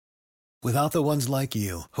Without the ones like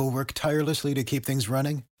you, who work tirelessly to keep things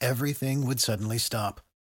running, everything would suddenly stop.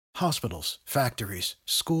 Hospitals, factories,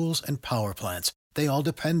 schools, and power plants, they all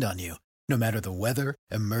depend on you. No matter the weather,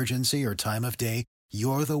 emergency, or time of day,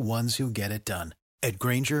 you're the ones who get it done. At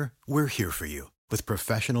Grainger, we're here for you with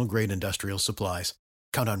professional-grade industrial supplies.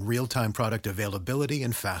 Count on real-time product availability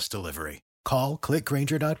and fast delivery. Call,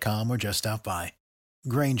 clickgrainger.com, or just stop by.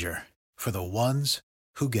 Grainger, for the ones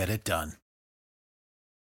who get it done.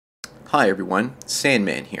 Hi everyone,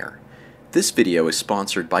 Sandman here. This video is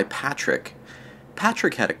sponsored by Patrick.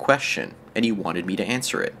 Patrick had a question and he wanted me to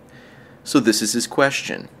answer it. So this is his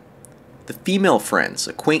question. The female friends,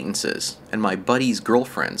 acquaintances, and my buddies'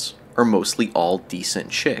 girlfriends are mostly all decent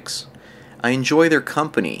chicks. I enjoy their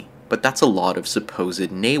company, but that's a lot of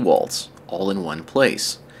supposed nawalts all in one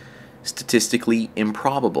place. Statistically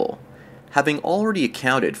improbable. Having already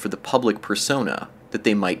accounted for the public persona that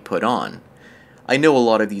they might put on, I know a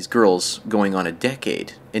lot of these girls going on a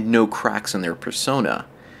decade and no cracks in their persona.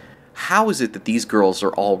 How is it that these girls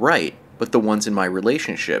are all right, but the ones in my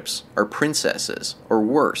relationships are princesses or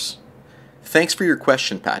worse? Thanks for your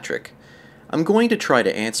question, Patrick. I'm going to try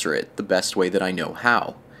to answer it the best way that I know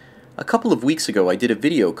how. A couple of weeks ago I did a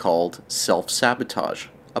video called Self-Sabotage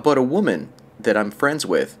about a woman that I'm friends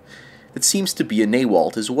with that seems to be a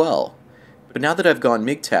nawalt as well. But now that I've gone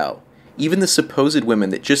MGTOW, even the supposed women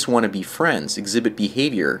that just want to be friends exhibit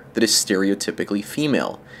behavior that is stereotypically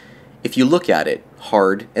female, if you look at it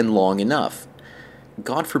hard and long enough.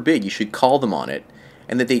 God forbid you should call them on it,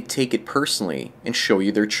 and that they take it personally and show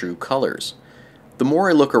you their true colors. The more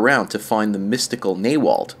I look around to find the mystical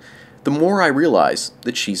nawalt, the more I realize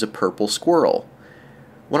that she's a purple squirrel.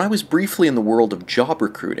 When I was briefly in the world of job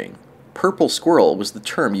recruiting, purple squirrel was the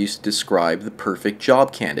term used to describe the perfect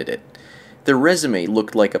job candidate. Their resume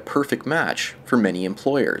looked like a perfect match for many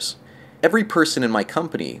employers. Every person in my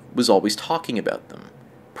company was always talking about them.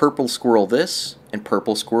 Purple squirrel this and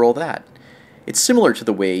purple squirrel that. It's similar to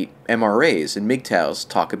the way MRAs and MGTOWs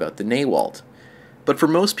talk about the nawalt. But for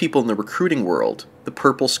most people in the recruiting world, the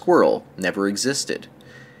purple squirrel never existed.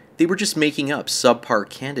 They were just making up subpar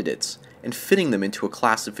candidates and fitting them into a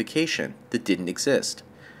classification that didn't exist.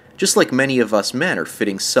 Just like many of us men are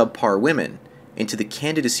fitting subpar women into the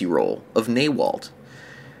candidacy role of nawalt.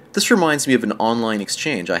 This reminds me of an online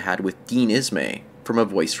exchange I had with Dean Ismay from A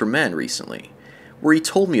Voice for Men recently, where he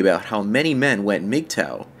told me about how many men went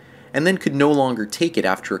MGTOW and then could no longer take it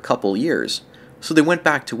after a couple years, so they went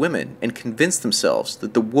back to women and convinced themselves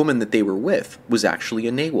that the woman that they were with was actually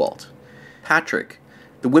a nawalt. Patrick,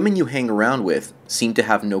 the women you hang around with seem to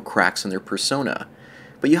have no cracks in their persona,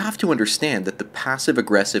 but you have to understand that the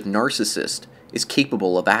passive-aggressive narcissist is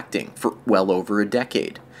capable of acting for well over a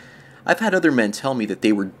decade. I've had other men tell me that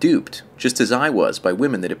they were duped, just as I was, by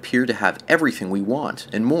women that appear to have everything we want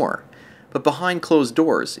and more. But behind closed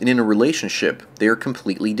doors and in a relationship, they are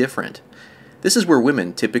completely different. This is where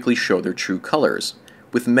women typically show their true colors,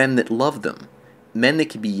 with men that love them. Men that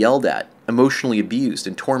can be yelled at, emotionally abused,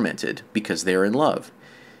 and tormented because they are in love.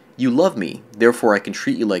 You love me, therefore I can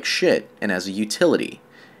treat you like shit and as a utility.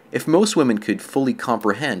 If most women could fully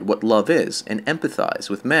comprehend what love is and empathize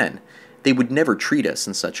with men, they would never treat us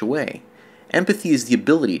in such a way. Empathy is the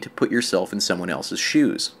ability to put yourself in someone else's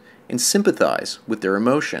shoes and sympathize with their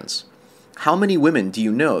emotions. How many women do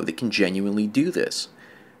you know that can genuinely do this?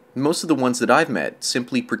 Most of the ones that I've met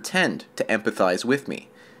simply pretend to empathize with me.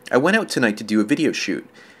 I went out tonight to do a video shoot,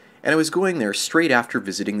 and I was going there straight after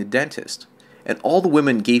visiting the dentist, and all the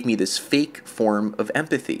women gave me this fake form of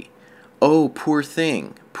empathy. Oh, poor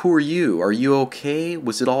thing. Poor you. Are you okay?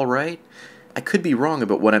 Was it all right? I could be wrong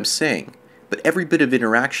about what I'm saying, but every bit of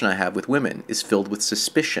interaction I have with women is filled with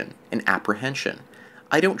suspicion and apprehension.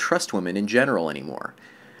 I don't trust women in general anymore.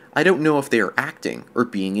 I don't know if they are acting or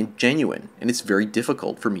being genuine, and it's very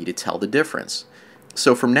difficult for me to tell the difference.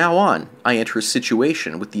 So from now on, I enter a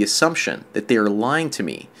situation with the assumption that they are lying to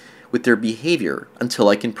me with their behavior until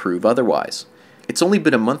I can prove otherwise. It's only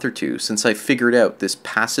been a month or two since I figured out this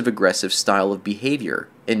passive-aggressive style of behavior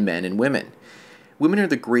in men and women. Women are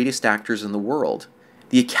the greatest actors in the world.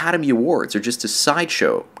 The Academy Awards are just a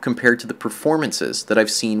sideshow compared to the performances that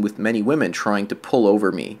I've seen with many women trying to pull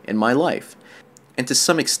over me in my life. And to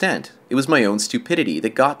some extent, it was my own stupidity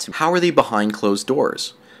that got to me. How are they behind closed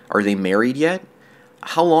doors? Are they married yet?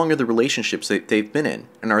 How long are the relationships that they've been in,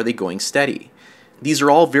 and are they going steady? These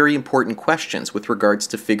are all very important questions with regards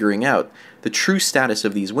to figuring out the true status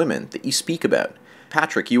of these women that you speak about.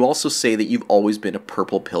 Patrick, you also say that you've always been a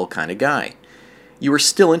purple pill kind of guy. You are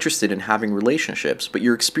still interested in having relationships, but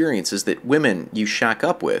your experience is that women you shack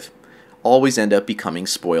up with always end up becoming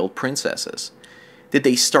spoiled princesses. Did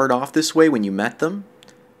they start off this way when you met them?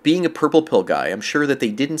 Being a purple pill guy, I'm sure that they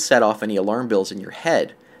didn't set off any alarm bells in your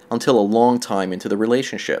head until a long time into the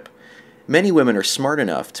relationship. Many women are smart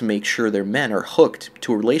enough to make sure their men are hooked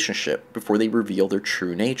to a relationship before they reveal their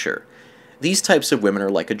true nature. These types of women are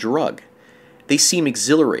like a drug. They seem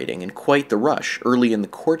exhilarating and quite the rush early in the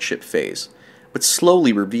courtship phase, but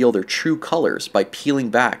slowly reveal their true colors by peeling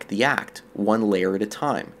back the act one layer at a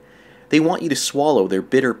time. They want you to swallow their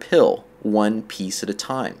bitter pill one piece at a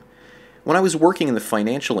time. When I was working in the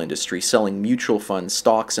financial industry selling mutual funds,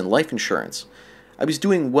 stocks, and life insurance, I was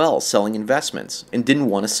doing well selling investments and didn't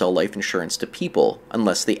want to sell life insurance to people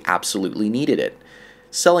unless they absolutely needed it.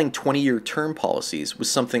 Selling 20-year term policies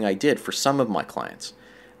was something I did for some of my clients,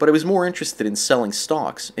 but I was more interested in selling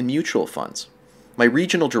stocks and mutual funds. My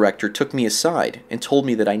regional director took me aside and told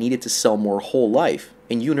me that I needed to sell more whole life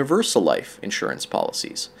and universal life insurance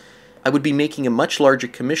policies. I would be making a much larger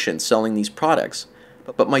commission selling these products,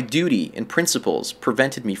 but my duty and principles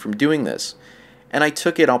prevented me from doing this, and I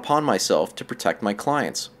took it upon myself to protect my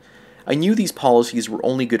clients. I knew these policies were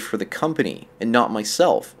only good for the company and not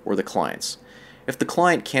myself or the clients. If the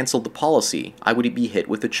client canceled the policy, I would be hit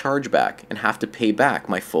with a chargeback and have to pay back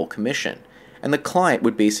my full commission, and the client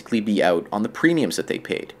would basically be out on the premiums that they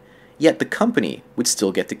paid. Yet the company would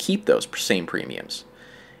still get to keep those same premiums.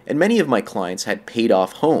 And many of my clients had paid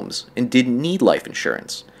off homes and didn't need life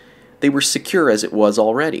insurance. They were secure as it was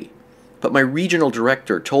already. But my regional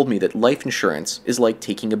director told me that life insurance is like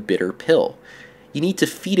taking a bitter pill. You need to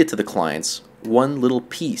feed it to the clients one little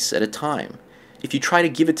piece at a time. If you try to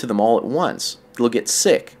give it to them all at once, they'll get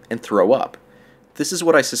sick and throw up. This is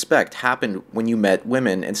what I suspect happened when you met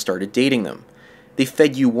women and started dating them. They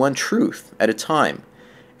fed you one truth at a time.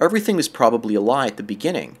 Everything was probably a lie at the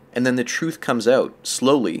beginning, and then the truth comes out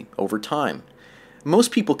slowly over time.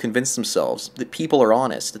 Most people convince themselves that people are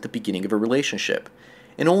honest at the beginning of a relationship,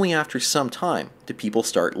 and only after some time do people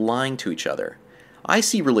start lying to each other. I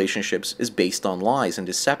see relationships as based on lies and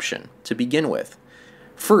deception to begin with.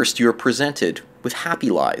 First, you are presented with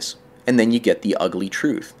happy lies, and then you get the ugly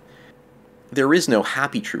truth. There is no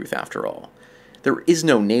happy truth after all. There is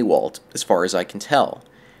no Nawalt, as far as I can tell.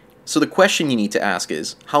 So the question you need to ask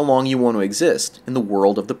is, how long you want to exist in the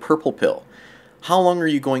world of the purple pill? How long are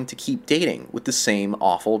you going to keep dating with the same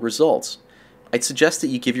awful results? I'd suggest that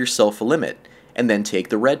you give yourself a limit, and then take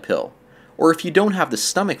the red pill. Or if you don't have the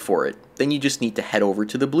stomach for it, then you just need to head over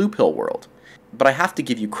to the blue pill world. But I have to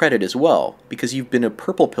give you credit as well, because you've been a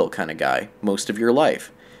purple pill kind of guy most of your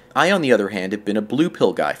life. I, on the other hand, have been a blue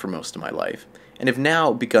pill guy for most of my life, and have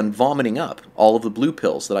now begun vomiting up all of the blue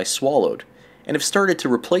pills that I swallowed, and have started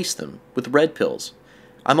to replace them with red pills.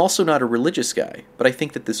 I'm also not a religious guy, but I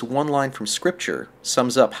think that this one line from scripture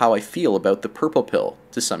sums up how I feel about the purple pill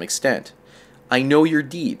to some extent. I know your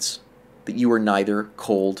deeds, that you are neither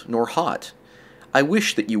cold nor hot. I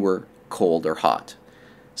wish that you were cold or hot.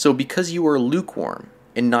 So because you are lukewarm,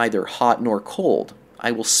 and neither hot nor cold,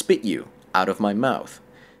 I will spit you out of my mouth.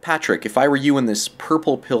 Patrick, if I were you in this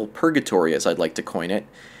purple pill purgatory, as I'd like to coin it,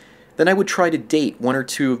 then I would try to date one or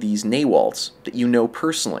two of these Nawalts that you know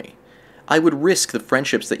personally. I would risk the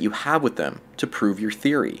friendships that you have with them to prove your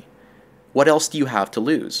theory. What else do you have to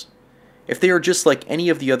lose? If they are just like any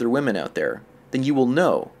of the other women out there, then you will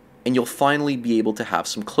know, and you'll finally be able to have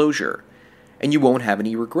some closure, and you won't have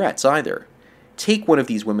any regrets either. Take one of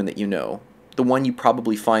these women that you know, the one you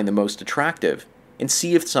probably find the most attractive, and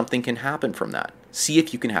see if something can happen from that. See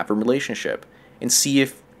if you can have a relationship, and see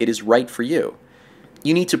if it is right for you.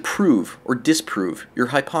 You need to prove or disprove your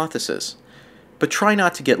hypothesis. But try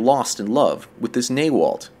not to get lost in love with this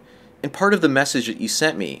Nawalt. In part of the message that you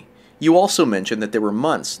sent me, you also mentioned that there were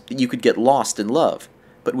months that you could get lost in love,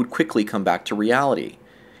 but would quickly come back to reality.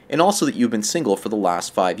 And also that you've been single for the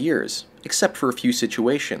last 5 years, except for a few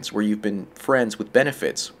situations where you've been friends with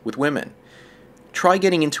benefits with women. Try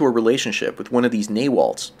getting into a relationship with one of these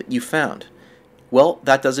Nawalts that you found. Well,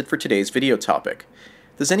 that does it for today's video topic.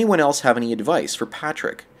 Does anyone else have any advice for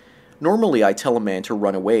Patrick? Normally, I tell a man to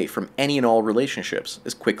run away from any and all relationships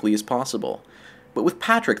as quickly as possible. But with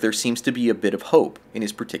Patrick, there seems to be a bit of hope in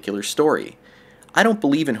his particular story. I don't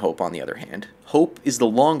believe in hope, on the other hand. Hope is the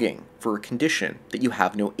longing for a condition that you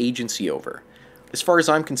have no agency over. As far as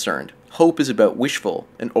I'm concerned, hope is about wishful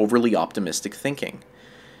and overly optimistic thinking.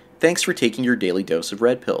 Thanks for taking your daily dose of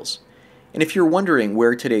red pills. And if you're wondering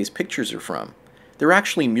where today's pictures are from, they're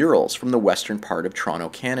actually murals from the western part of Toronto,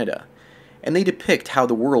 Canada. And they depict how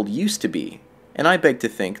the world used to be, and I beg to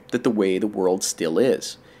think that the way the world still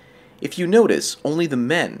is. If you notice, only the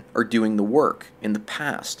men are doing the work in the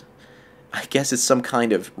past. I guess it's some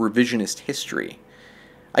kind of revisionist history.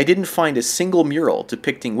 I didn't find a single mural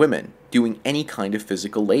depicting women doing any kind of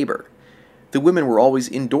physical labor. The women were always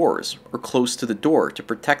indoors or close to the door to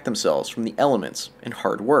protect themselves from the elements and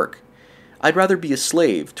hard work. I'd rather be a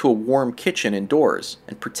slave to a warm kitchen indoors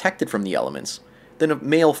and protected from the elements than a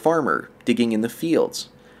male farmer digging in the fields,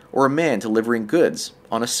 or a man delivering goods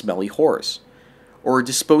on a smelly horse, or a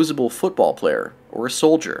disposable football player or a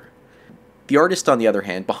soldier. The artist, on the other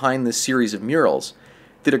hand, behind this series of murals,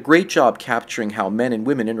 did a great job capturing how men and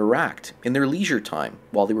women interact in their leisure time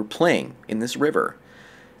while they were playing in this river.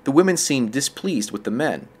 The women seemed displeased with the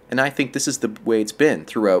men, and I think this is the way it's been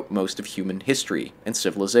throughout most of human history and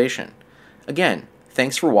civilization. Again,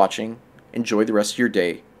 thanks for watching, enjoy the rest of your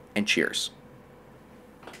day, and cheers.